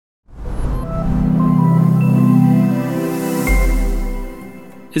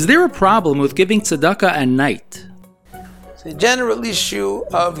Is there a problem with giving tzedakah at night? The general issue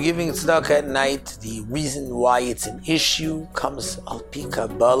of giving tzedakah at night, the reason why it's an issue comes al pi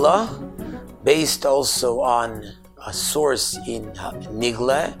Kabbalah, based also on a source in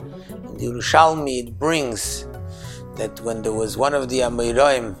Nigla. In the Yerushalmi it brings that when there was one of the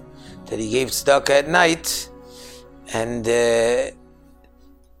Amoraim that he gave tzedakah at night, and the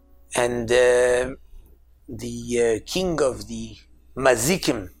king of the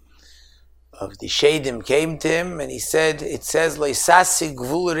Mazikim, of the Shadim, came to him and he said, it says, Leisasi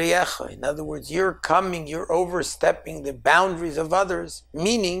gvul reyecha. In other words, you're overstepping the boundaries of others,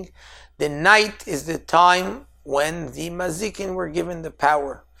 meaning the night is the time when the Mazikin were given the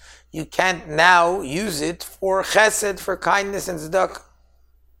power. You can't now use it for chesed, for kindness and tzedakah.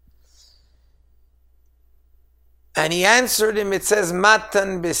 And he answered him, it says,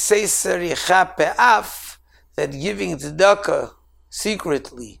 Matan b'seiser yicha pe'af, that giving tzedakah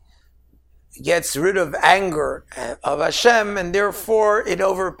secretly gets rid of anger of Hashem, and therefore it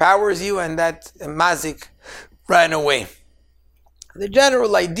overpowers you, and that mazik ran away. The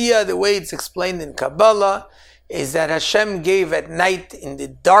general idea, the way it's explained in Kabbalah, is that Hashem gave at night in the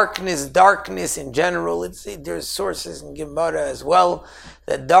darkness in general. There's sources in Gemara as well,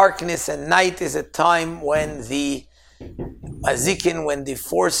 that darkness and night is a time when the mazikin, when the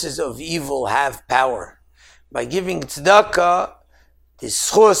forces of evil have power. By giving tzedakah, the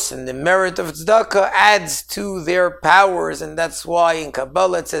schus and the merit of tzedakah adds to their powers, and that's why in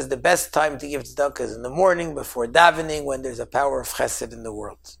Kabbalah it says the best time to give tzedakah is in the morning before davening, when there's a power of chesed in the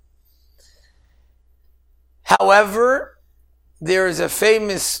world. However, there is a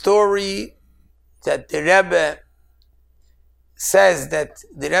famous story that the Rebbe says, that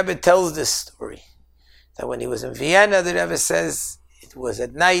the Rebbe tells this story, that when he was in Vienna, the Rebbe says it was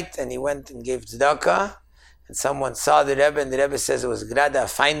at night and he went and gave tzedakah. And someone saw the Rebbe, and the Rebbe says it was Grada, a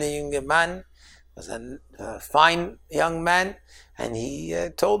fine young man, was a fine young man, and he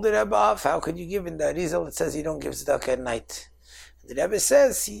told the Rebbe off, how could you give in the Arizal? It says you don't give tzedakah at night. And the Rebbe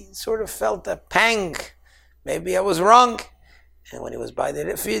says he sort of felt a pang, maybe I was wrong. And when he was by the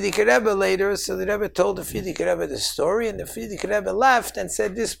Frierdiker Rebbe later, so the Rebbe told the Frierdiker Rebbe the story, and the Frierdiker Rebbe laughed and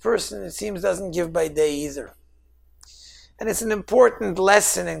said, this person, it seems, doesn't give by day either. And it's an important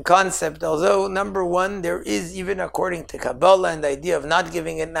lesson and concept, although, number one, there is, even according to Kabbalah and the idea of not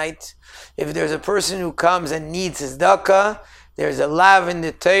giving at night, if there's a person who comes and needs tzedakah, there's a lav in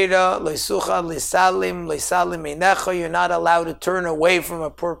the Torah, Loisucha, Lisalim, Lisalim Einecha, you're not allowed to turn away from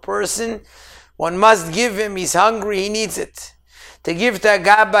a poor person. One must give him, he's hungry, he needs it. To give to a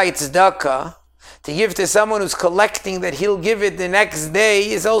gabbai tzedakah, to give to someone who's collecting that he'll give it the next day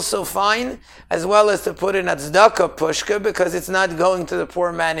is also fine, as well as to put in a tzedakah pushka, because it's not going to the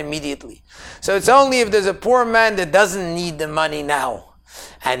poor man immediately. So it's only if there's a poor man that doesn't need the money now,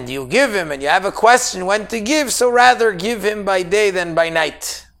 and you give him, and you have a question when to give, so rather give him by day than by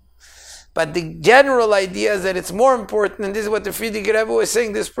night. But the general idea is that it's more important, and this is what the Frierdiker Rebbe was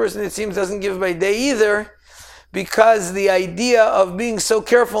saying, this person, it seems, doesn't give by day either, because the idea of being so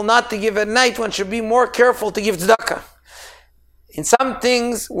careful not to give at night, one should be more careful to give tzedakah. In some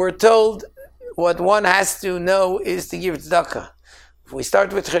things, we're told what one has to know is to give tzedakah. If we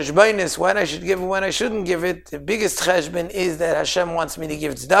start with cheshbonis, when I should give and when I shouldn't give it, the biggest cheshbon is that Hashem wants me to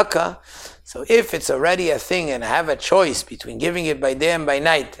give tzedakah. So if it's already a thing and I have a choice between giving it by day and by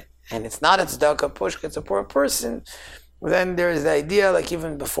night, and it's not a tzedakah pushka, it's a poor person, then there's the idea, like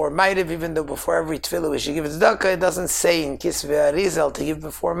even before Ma'ariv, even though before every tefillah we should give tzedakah, it doesn't say in Kisvei Arizal to give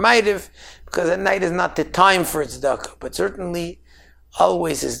before Ma'ariv, because at night is not the time for tzedakah. But certainly,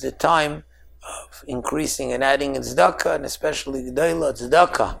 always is the time of increasing and adding in tzedakah, and especially G'dayla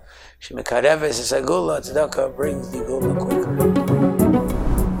tzedakah. Shemekareves esagula, tzedakah brings the gula quicker.